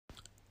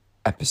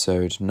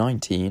Episode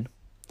 19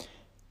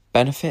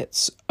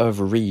 Benefits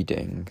of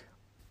Reading.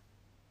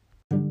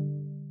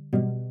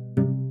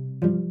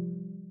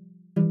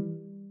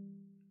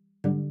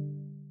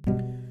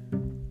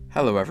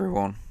 Hello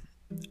everyone,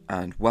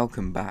 and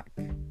welcome back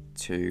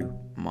to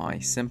my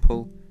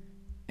Simple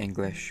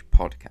English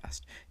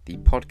podcast, the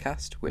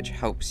podcast which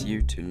helps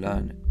you to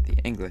learn the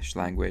English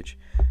language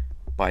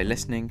by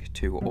listening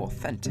to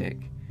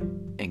authentic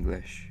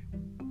English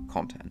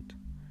content.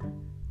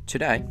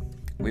 Today,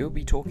 we will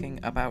be talking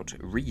about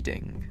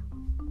reading.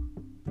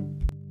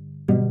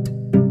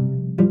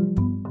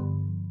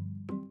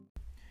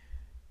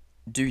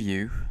 Do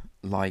you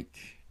like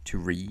to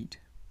read?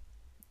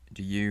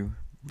 Do you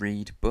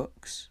read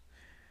books?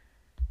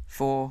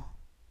 For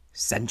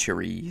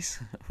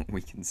centuries,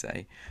 we can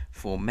say,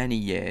 for many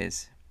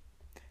years,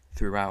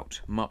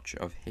 throughout much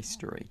of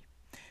history,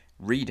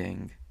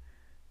 reading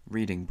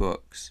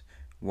books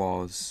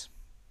was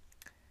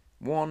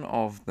one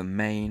of the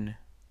main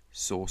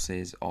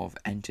sources of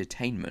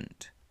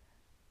entertainment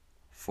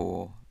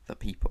for the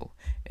people.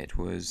 It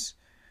was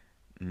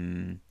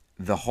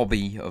the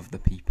hobby of the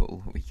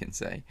people, we can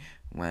say,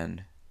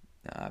 when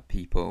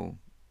people,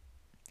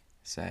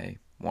 say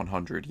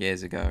 100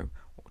 years ago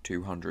or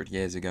 200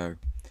 years ago,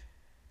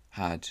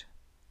 had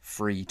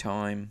free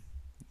time.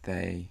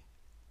 They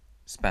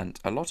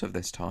spent a lot of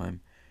this time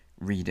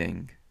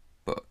reading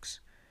books.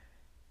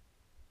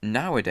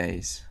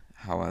 Nowadays,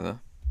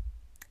 however,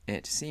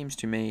 it seems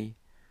to me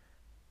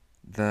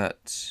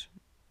that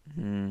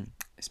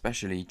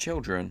especially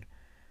children,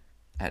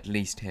 at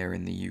least here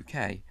in the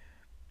UK,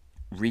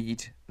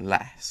 read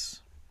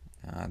less.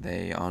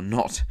 They are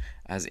not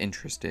as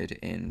interested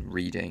in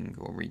reading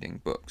or reading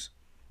books.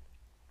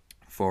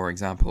 For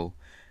example,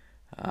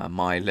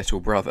 my little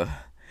brother,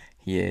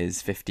 he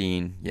is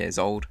 15 years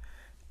old,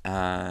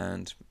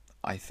 and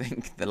I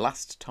think the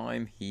last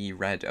time he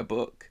read a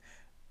book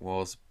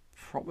was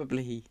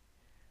probably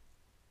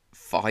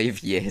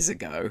 5 years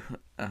ago.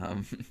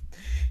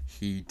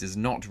 He does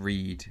not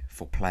read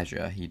for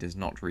pleasure, he does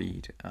not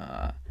read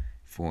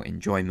for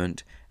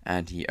enjoyment,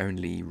 and he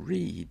only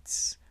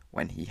reads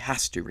when he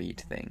has to read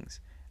things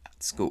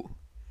at school.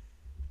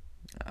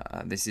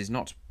 This is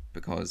not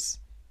because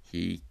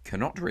he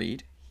cannot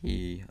read.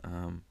 He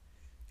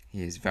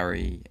is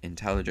very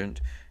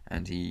intelligent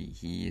and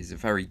he is a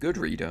very good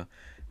reader,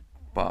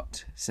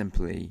 but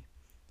simply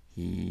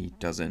he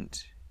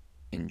doesn't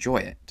enjoy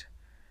it.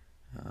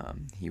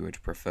 He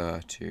would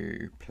prefer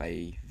to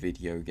play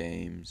video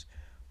games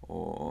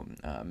or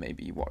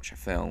maybe watch a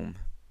film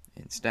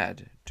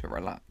instead to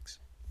relax.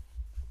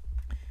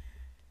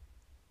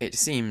 It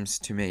seems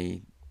to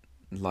me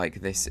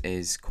like this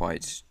is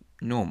quite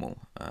normal.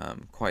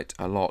 Quite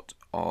a lot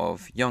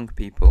of young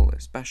people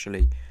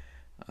especially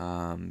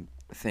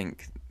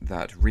think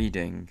that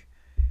reading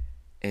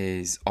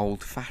is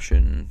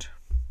old-fashioned.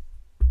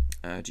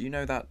 Do you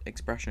know that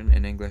expression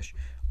in English,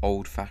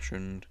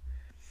 old-fashioned?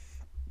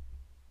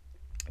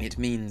 It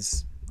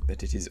means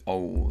that it is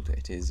old.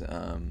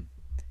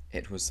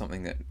 It was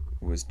something that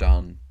was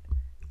done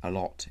a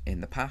lot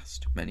in the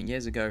past, many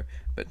years ago,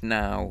 but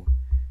now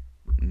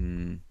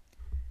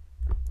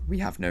we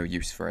have no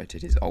use for it.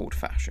 It is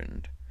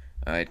old-fashioned.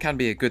 It can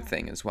be a good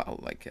thing as well.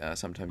 Like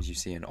sometimes you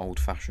see an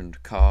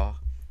old-fashioned car,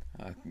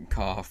 a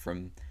car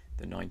from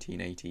the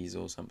 1980s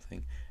or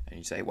something, and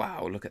you say,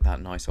 wow, look at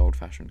that nice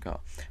old-fashioned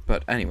car.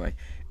 But anyway,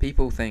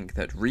 people think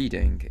that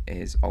reading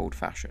is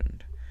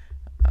old-fashioned.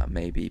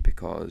 Maybe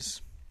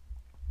because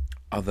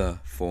other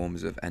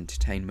forms of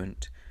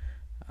entertainment,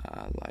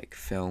 like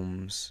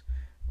films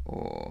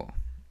or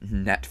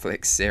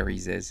Netflix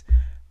series,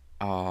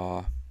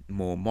 are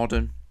more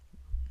modern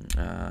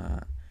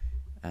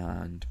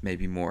and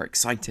maybe more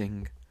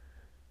exciting,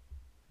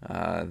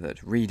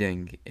 that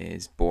reading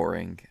is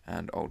boring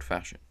and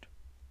old-fashioned.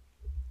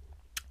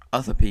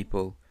 Other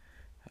people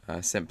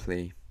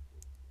simply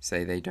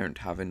say they don't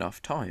have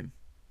enough time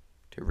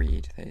to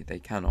read. They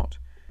cannot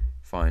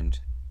find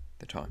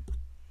the time.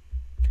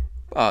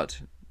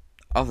 But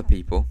other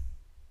people,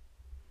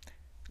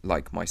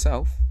 like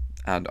myself,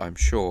 and I'm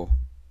sure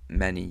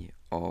many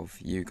of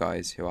you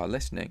guys who are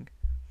listening,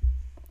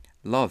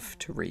 love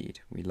to read.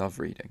 We love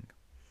reading.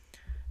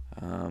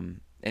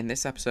 In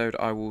this episode,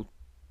 I will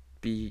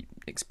be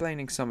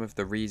explaining some of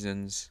the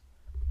reasons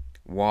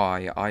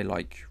why I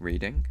like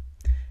reading,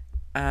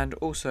 and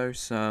also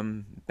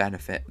some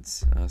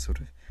benefits, sort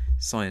of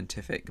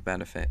scientific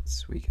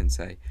benefits, we can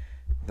say,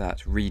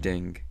 that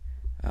reading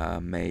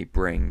may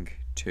bring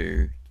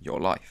to your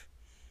life.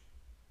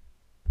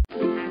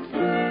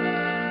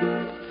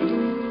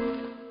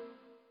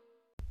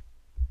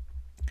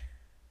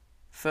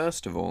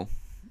 First of all,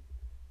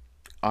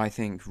 I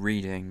think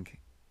reading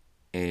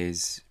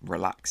is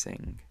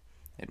relaxing.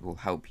 It will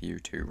help you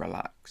to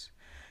relax.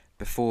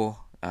 Before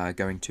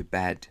going to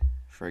bed,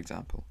 for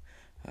example,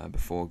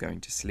 before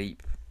going to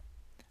sleep,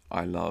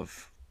 I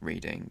love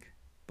reading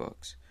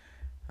books.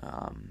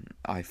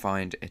 I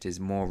find it is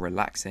more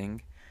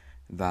relaxing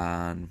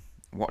than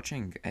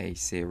watching a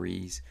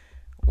series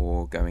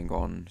or going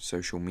on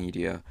social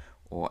media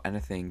or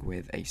anything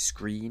with a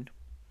screen,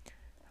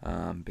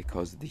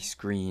 because the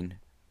screen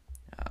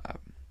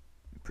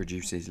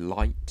produces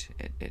light,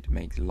 it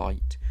makes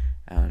light,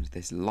 and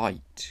this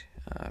light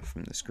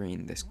from the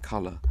screen, this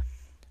colour,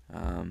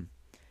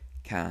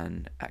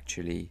 can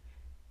actually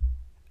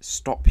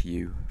stop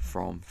you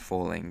from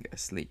falling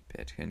asleep.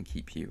 It can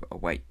keep you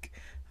awake.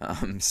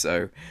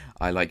 So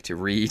I like to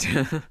read.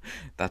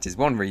 That is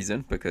one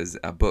reason, because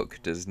a book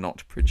does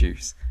not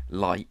produce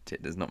light,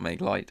 it does not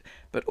make light,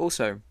 but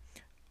also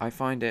I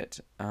find it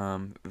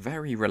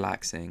very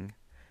relaxing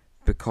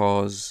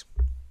because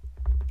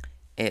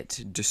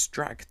it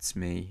distracts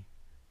me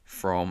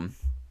from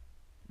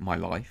my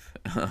life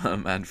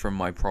and from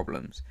my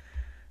problems.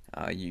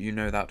 You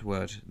know that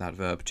word, that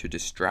verb, to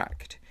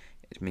distract.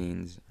 It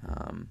means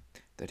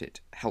that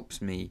it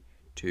helps me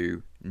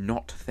to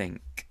not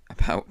think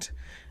about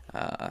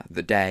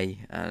the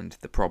day and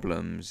the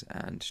problems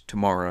and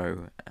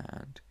tomorrow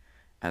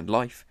and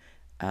life,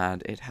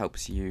 and it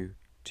helps you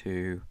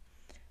to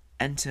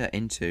enter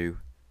into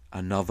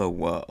another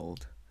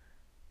world.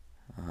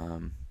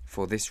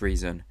 For this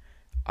reason,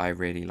 I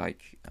really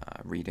like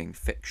reading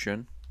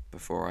fiction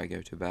before I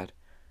go to bed.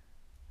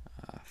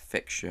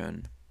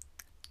 Fiction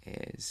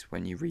is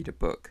when you read a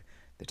book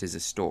that is a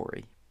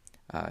story.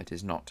 It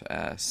is not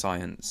a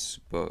science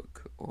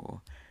book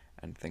or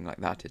anything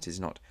like that. It is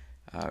not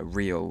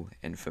real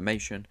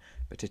information,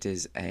 but it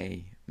is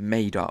a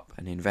made-up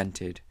and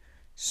invented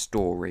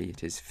story.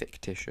 It is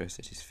fictitious.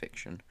 It is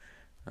fiction.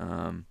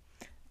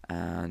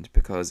 And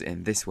because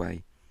in this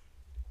way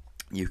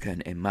you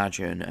can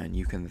imagine and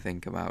you can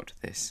think about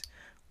this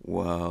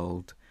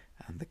world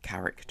and the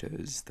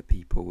characters, the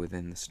people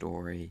within the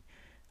story,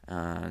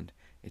 and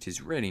it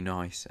is really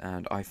nice,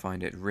 and I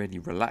find it really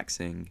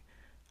relaxing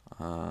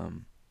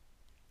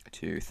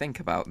to think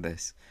about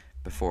this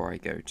before I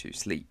go to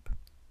sleep.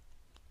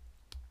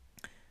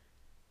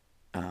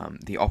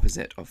 The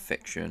opposite of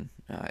fiction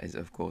is,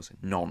 of course,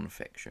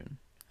 non-fiction,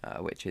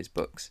 which is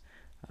books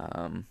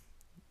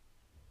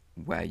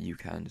where you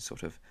can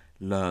sort of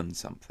learn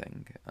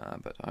something,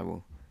 but I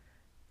will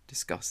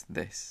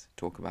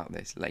talk about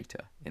this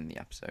later in the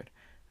episode.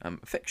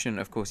 Fiction,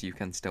 of course, you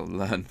can still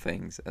learn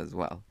things as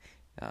well,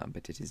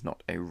 but it is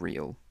not a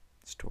real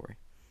story.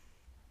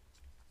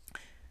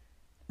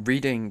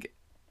 Reading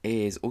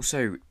is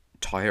also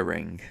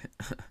tiring.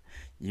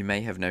 You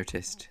may have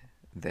noticed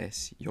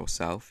this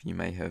yourself. You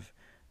may have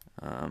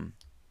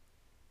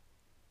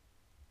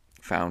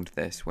found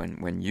this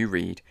when you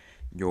read.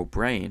 Your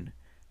brain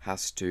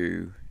has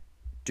to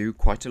do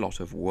quite a lot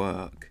of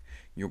work.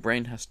 Your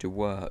brain has to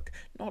work,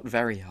 not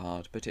very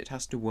hard, but it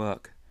has to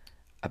work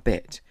a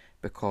bit,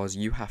 because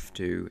you have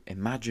to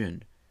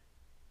imagine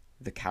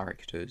the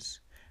characters,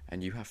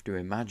 and you have to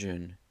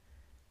imagine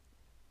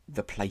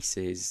the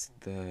places,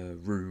 the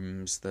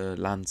rooms, the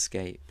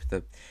landscape.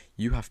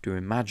 You have to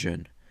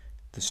imagine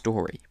the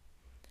story.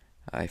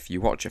 If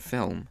you watch a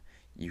film,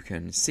 you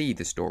can see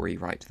the story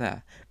right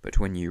there, but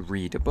when you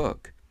read a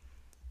book,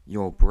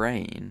 your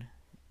brain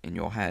in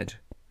your head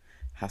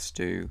has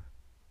to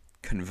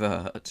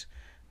convert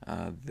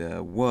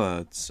the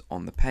words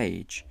on the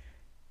page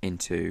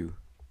into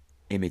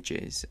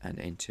images and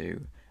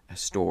into a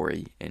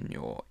story in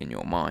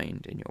your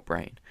mind, in your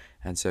brain.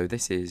 And so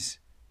this is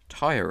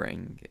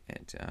tiring.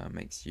 It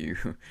makes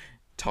you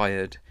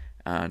tired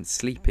and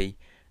sleepy,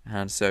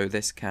 and so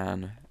this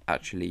can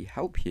actually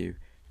help you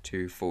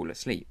to fall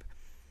asleep.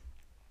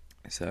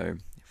 So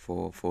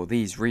for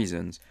these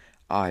reasons,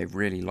 I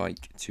really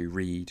like to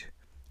read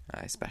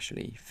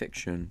especially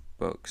fiction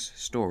books,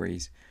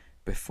 stories,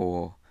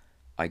 before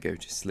I go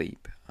to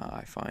sleep.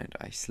 I find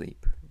I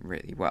sleep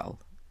really well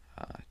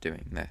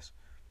doing this.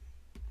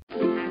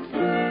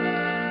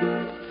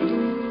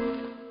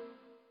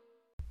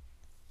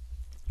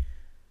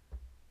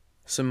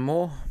 Some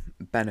more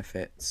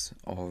benefits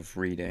of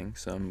reading,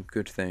 some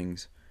good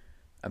things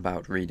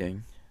about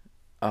reading,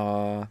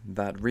 are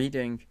that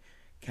reading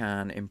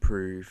can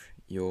improve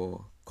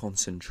your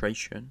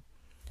concentration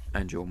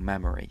and your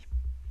memory.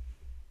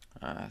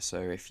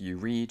 So if you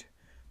read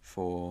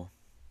for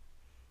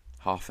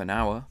half an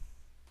hour,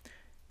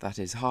 that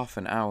is half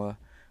an hour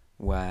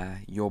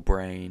where your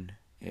brain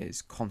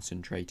is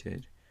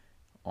concentrated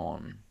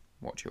on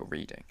what you're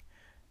reading.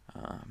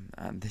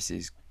 And this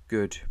is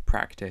good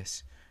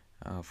practice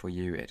for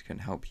you. It can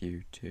help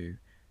you to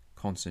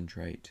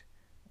concentrate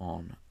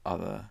on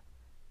other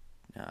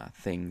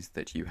things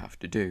that you have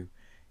to do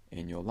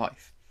in your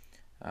life.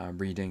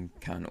 Reading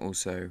can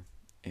also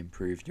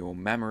improve your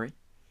memory.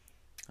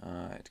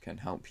 It can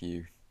help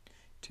you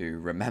to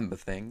remember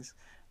things.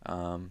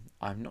 I'm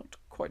not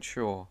quite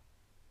sure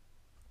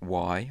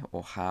why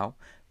or how,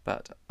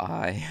 but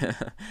I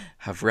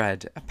have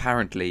read,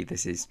 apparently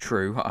this is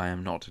true, I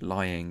am not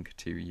lying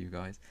to you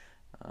guys,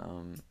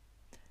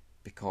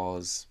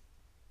 because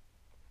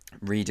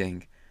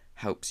reading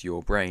helps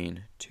your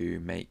brain to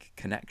make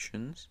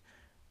connections,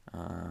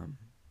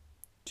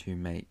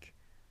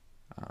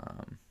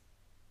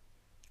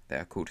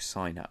 they're called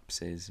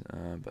synapses,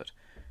 but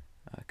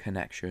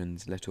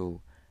connections,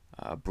 little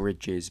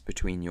bridges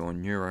between your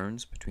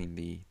neurons, between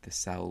the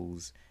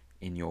cells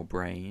in your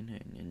brain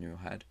and in your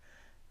head.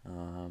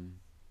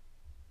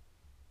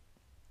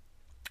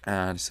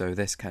 And so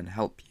this can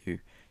help you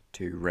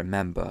to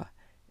remember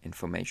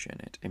information.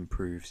 It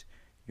improves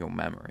your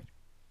memory.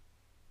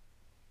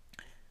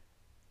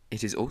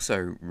 It is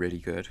also really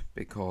good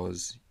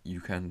because you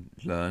can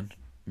learn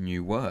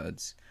new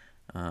words.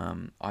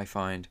 I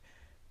find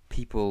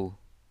people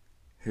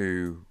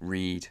who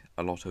read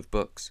a lot of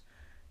books,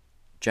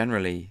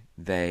 generally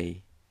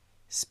they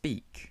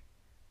speak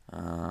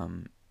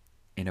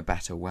in a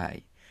better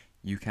way.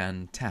 You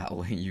can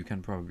tell, you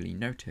can probably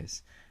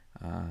notice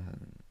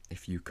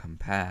if you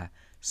compare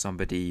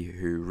somebody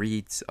who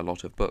reads a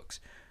lot of books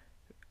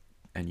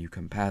and you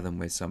compare them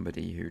with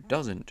somebody who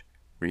doesn't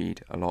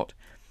read a lot,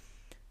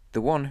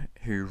 the one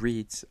who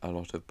reads a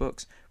lot of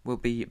books will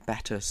be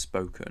better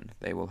spoken.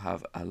 They will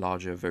have a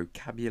larger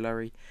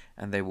vocabulary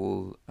and they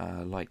will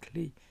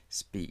likely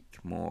speak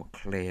more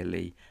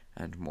clearly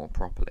and more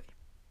properly.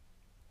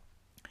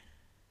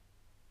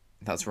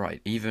 That's right,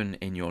 even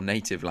in your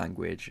native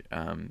language,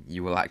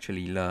 you will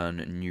actually learn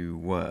new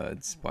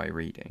words by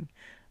reading.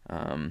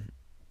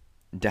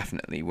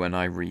 Definitely, when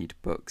I read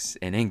books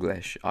in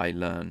English, I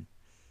learn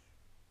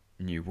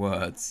new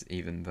words,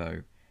 even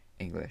though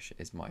English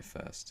is my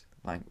first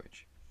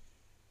language.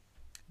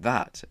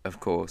 That, of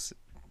course,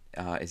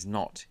 is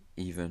not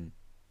even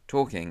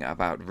talking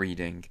about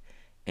reading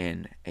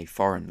in a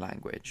foreign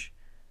language.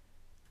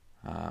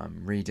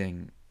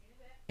 Reading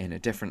in a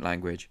different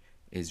language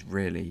is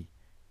really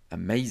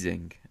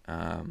amazing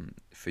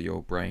for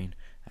your brain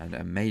and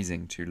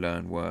amazing to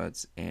learn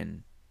words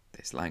in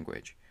this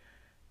language.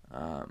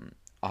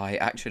 I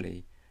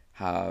actually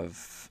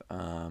have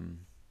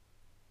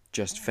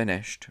just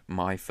finished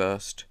my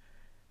first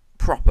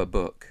proper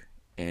book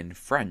in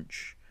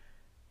French.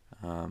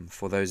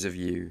 For those of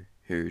you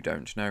who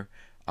don't know,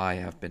 I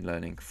have been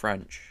learning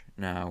French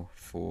now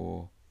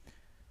for...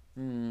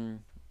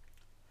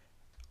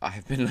 I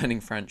have been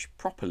learning French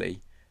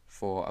properly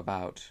for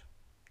about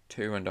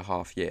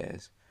 2.5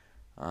 years.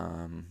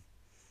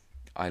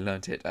 I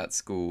learnt it at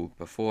school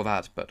before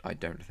that, but I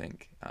don't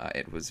think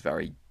it was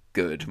very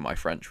good. My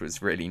French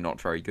was really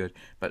not very good.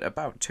 But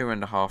about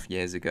 2.5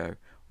 years ago,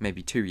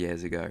 maybe 2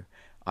 years ago,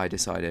 I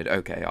decided,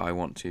 okay, I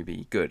want to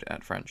be good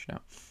at French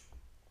now.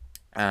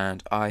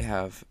 And I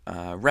have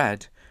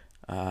read,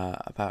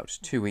 about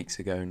 2 weeks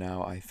ago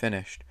now, I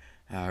finished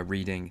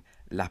reading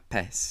La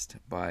Peste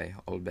by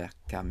Albert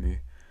Camus,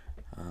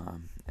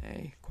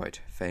 a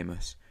quite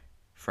famous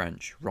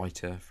French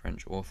writer,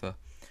 French author.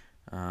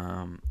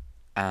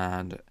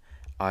 And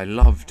I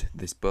loved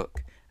this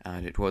book,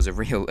 and it was a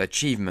real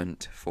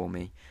achievement for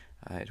me.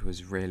 It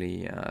was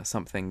really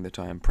something that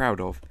I am proud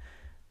of,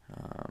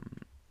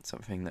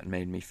 something that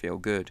made me feel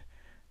good.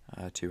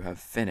 To have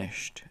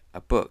finished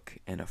a book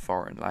in a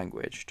foreign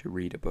language, to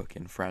read a book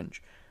in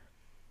French.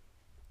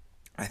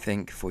 I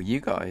think for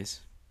you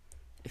guys,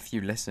 if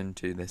you listen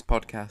to this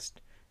podcast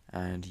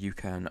and you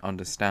can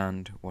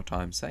understand what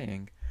I'm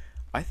saying,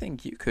 I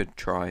think you could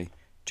try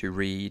to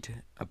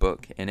read a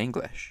book in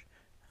English.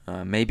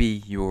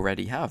 Maybe you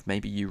already have.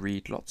 Maybe you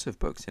read lots of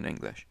books in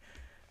English.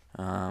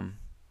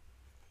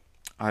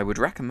 I would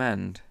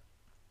recommend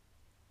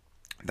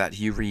that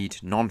you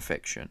read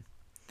non-fiction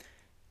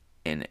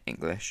in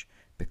English,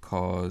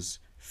 because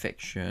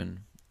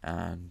fiction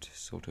and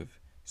sort of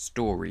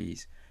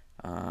stories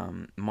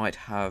might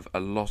have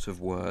a lot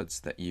of words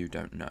that you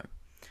don't know,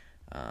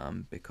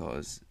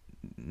 because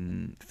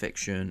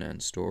fiction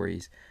and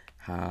stories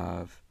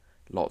have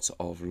lots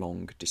of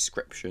long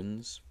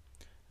descriptions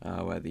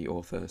where the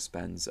author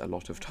spends a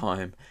lot of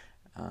time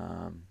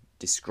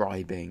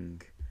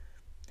describing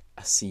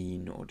a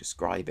scene or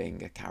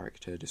describing a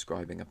character,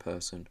 describing a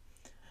person,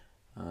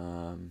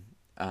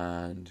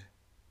 and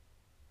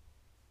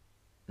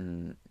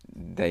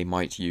they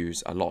might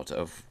use a lot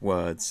of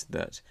words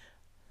that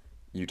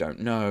you don't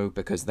know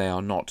because they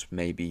are not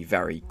maybe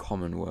very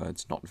common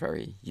words, not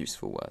very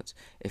useful words.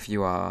 If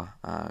you are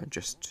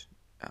just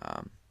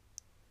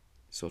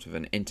sort of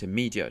an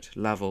intermediate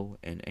level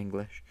in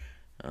English,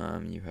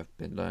 you have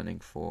been learning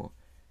for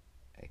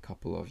a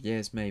couple of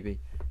years maybe,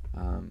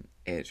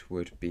 it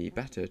would be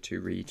better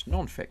to read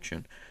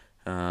non-fiction,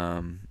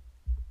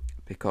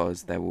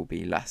 because there will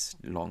be less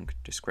long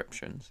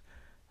descriptions.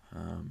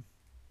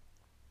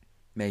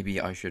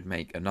 Maybe I should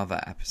make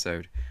another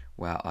episode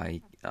where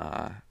I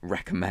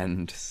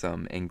recommend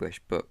some English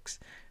books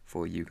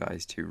for you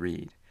guys to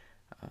read.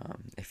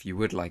 If you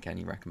would like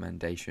any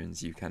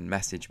recommendations, you can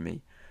message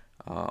me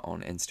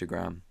on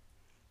Instagram.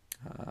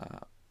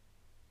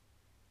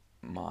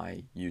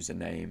 My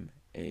username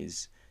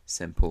is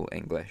Simple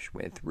English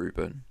with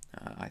Ruben.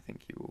 I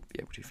think you will be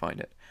able to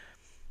find it.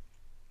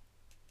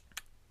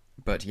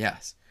 But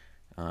yes,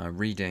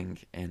 reading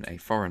in a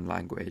foreign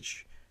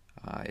language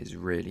is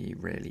really,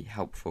 really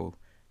helpful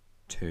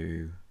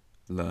to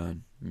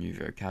learn new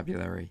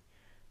vocabulary.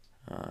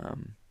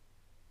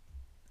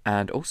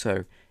 And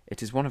also,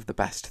 it is one of the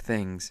best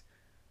things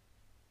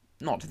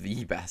not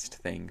the best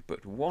thing,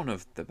 but one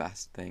of the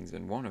best things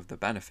and one of the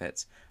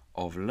benefits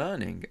of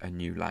learning a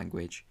new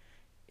language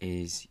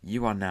is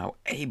you are now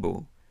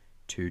able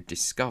to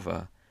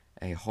discover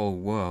a whole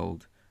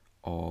world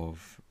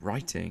of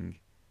writing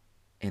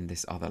in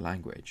this other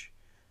language.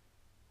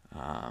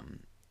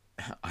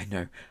 I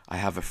know I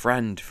have a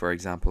friend, for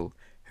example,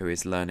 who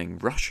is learning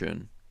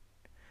Russian,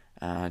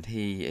 and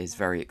he is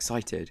very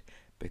excited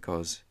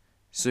because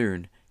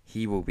soon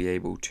he will be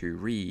able to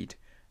read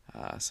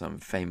some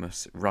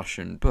famous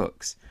Russian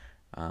books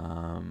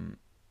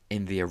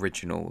in the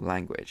original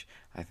language.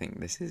 I think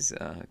this is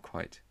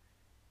quite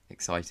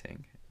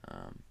exciting,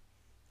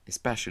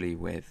 especially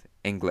with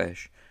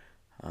English.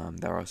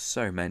 There are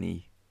so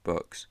many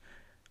books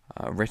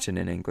written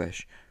in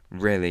English.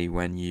 Really,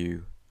 when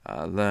you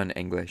learn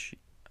English,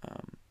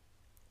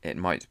 it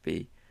might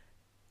be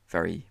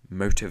very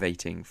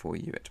motivating for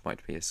you. It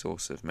might be a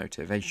source of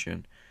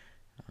motivation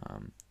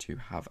to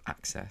have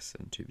access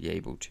and to be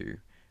able to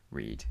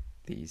read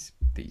these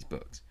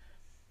books.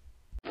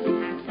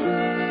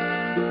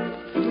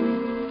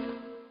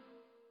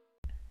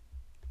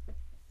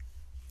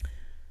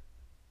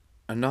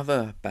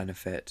 Another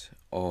benefit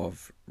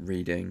of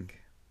reading,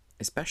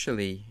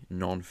 especially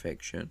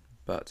non-fiction,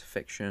 but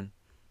fiction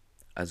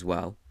as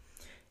well,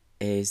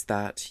 is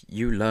that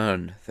you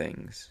learn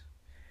things.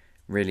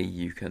 Really,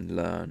 you can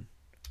learn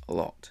a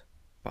lot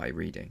by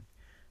reading.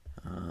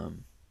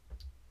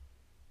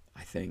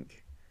 I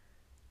think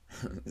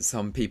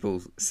some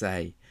people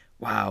say,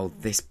 wow,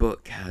 this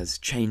book has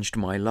changed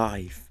my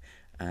life,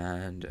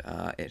 and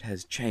it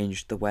has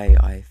changed the way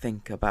I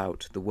think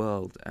about the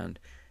world, and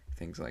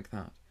things like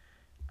that.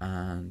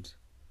 And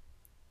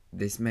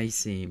this may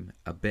seem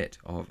a bit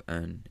of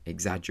an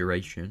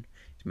exaggeration.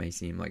 It may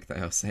seem like they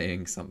are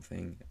saying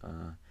something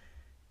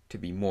to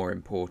be more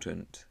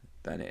important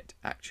than it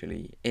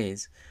actually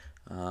is.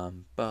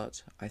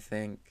 But I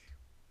think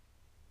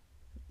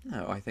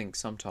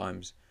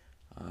sometimes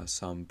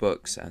some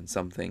books and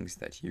some things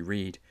that you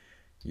read,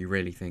 you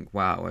really think,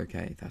 wow,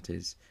 okay, that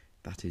is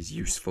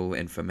useful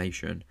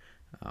information.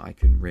 I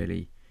can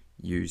really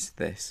use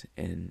this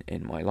in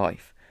my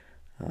life.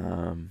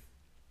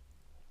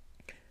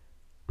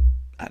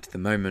 At the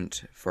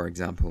moment, for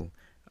example,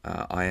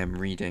 I am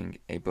reading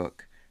a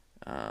book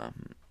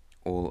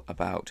all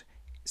about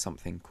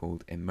something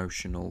called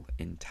emotional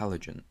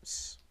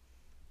intelligence.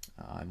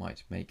 I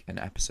might make an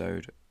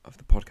episode of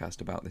the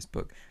podcast about this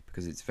book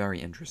because it's very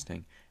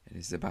interesting. It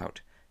is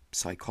about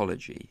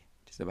psychology.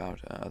 It is about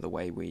the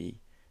way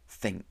we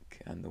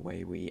think and the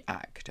way we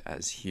act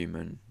as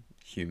human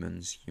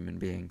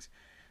beings.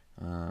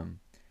 And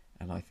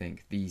I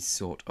think these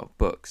sort of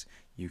books,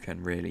 you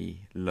can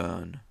really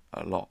learn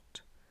a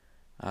lot.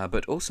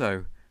 But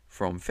also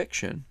from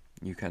fiction,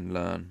 you can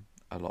learn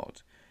a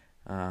lot.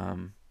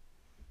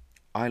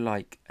 I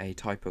like a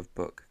type of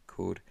book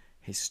called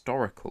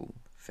historical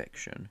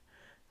fiction.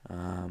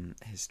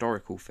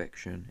 Historical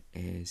fiction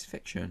is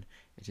fiction.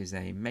 It is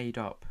a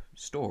made-up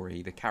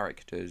story. The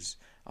characters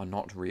are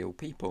not real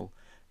people,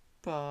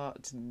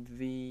 but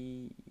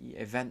the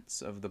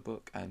events of the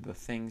book and the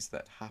things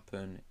that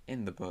happen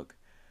in the book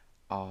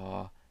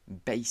are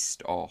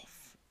based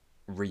off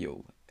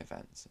real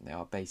events, and they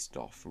are based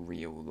off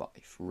real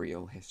life,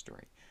 real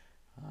history.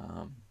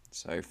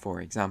 So, for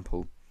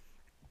example,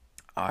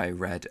 I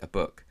read a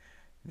book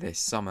this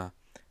summer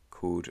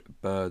called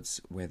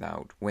Birds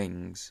Without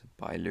Wings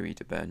by Louis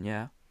de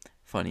Bernières.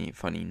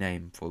 Funny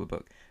name for the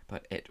book,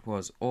 but it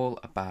was all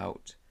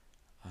about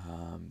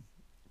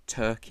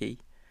Turkey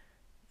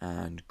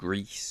and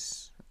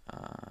Greece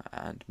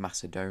and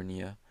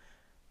Macedonia,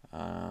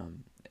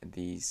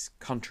 these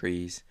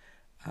countries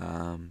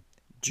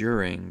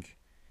during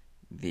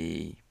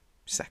the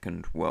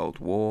Second World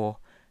War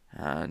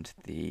and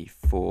the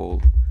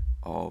fall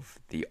of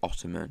the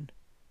Ottoman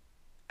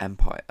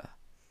Empire.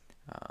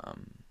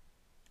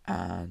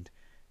 And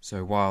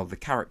so while the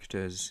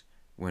characters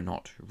were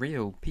not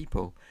real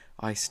people,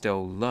 I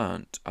still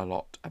learnt a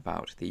lot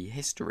about the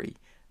history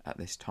at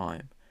this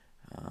time.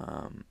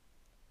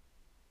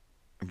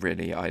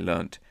 Really, I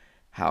learnt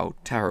how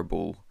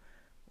terrible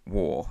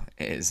war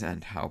is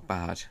and how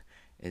bad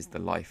is the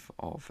life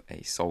of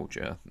a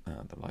soldier,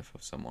 the life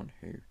of someone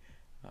who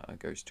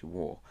goes to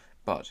war.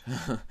 But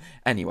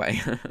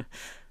anyway,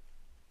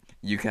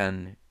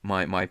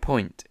 my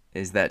point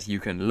is that you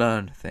can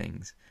learn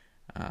things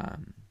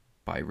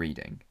by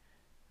reading.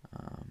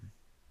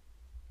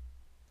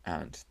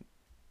 And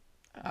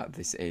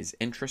this is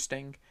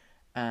interesting,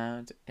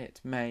 and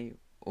it may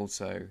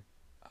also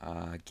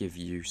give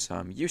you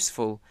some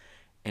useful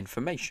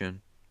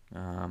information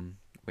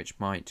which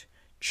might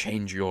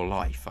change your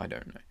life. I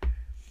don't know.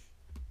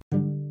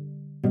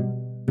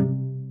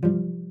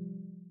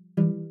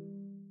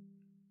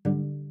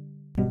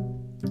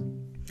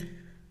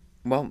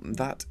 Well,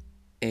 that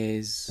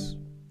is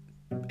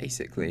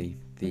basically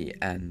the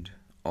end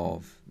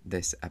of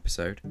this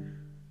episode.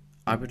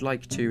 I would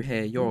like to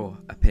hear your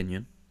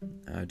opinion.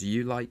 Do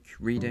you like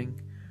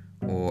reading,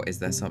 or is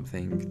there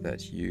something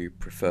that you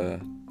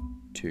prefer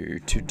to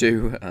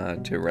do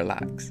to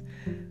relax?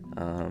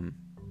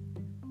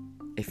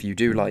 If you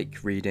do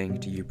like reading,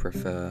 do you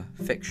prefer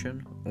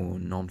fiction or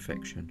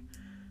non-fiction?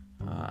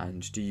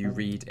 And do you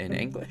read in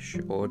English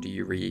or do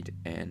you read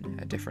in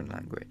a different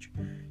language?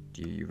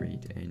 Do you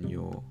read in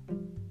your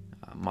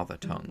mother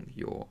tongue,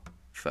 your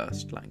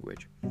first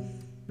language?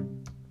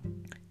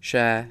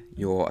 Share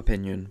your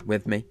opinion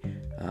with me.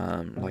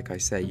 Like I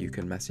say, you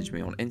can message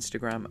me on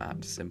Instagram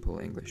at Simple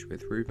English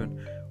with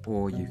Ruben,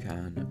 or you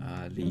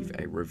can leave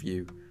a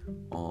review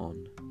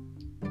on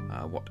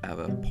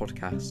whatever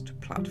podcast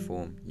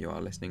platform you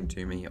are listening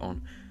to me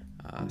on,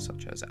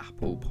 such as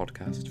Apple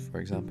Podcast, for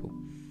example.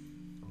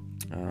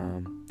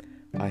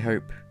 I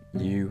hope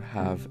you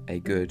have a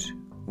good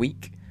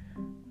week,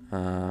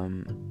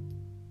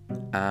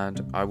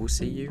 and I will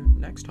see you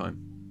next time.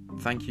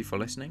 Thank you for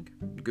listening.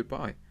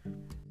 Goodbye.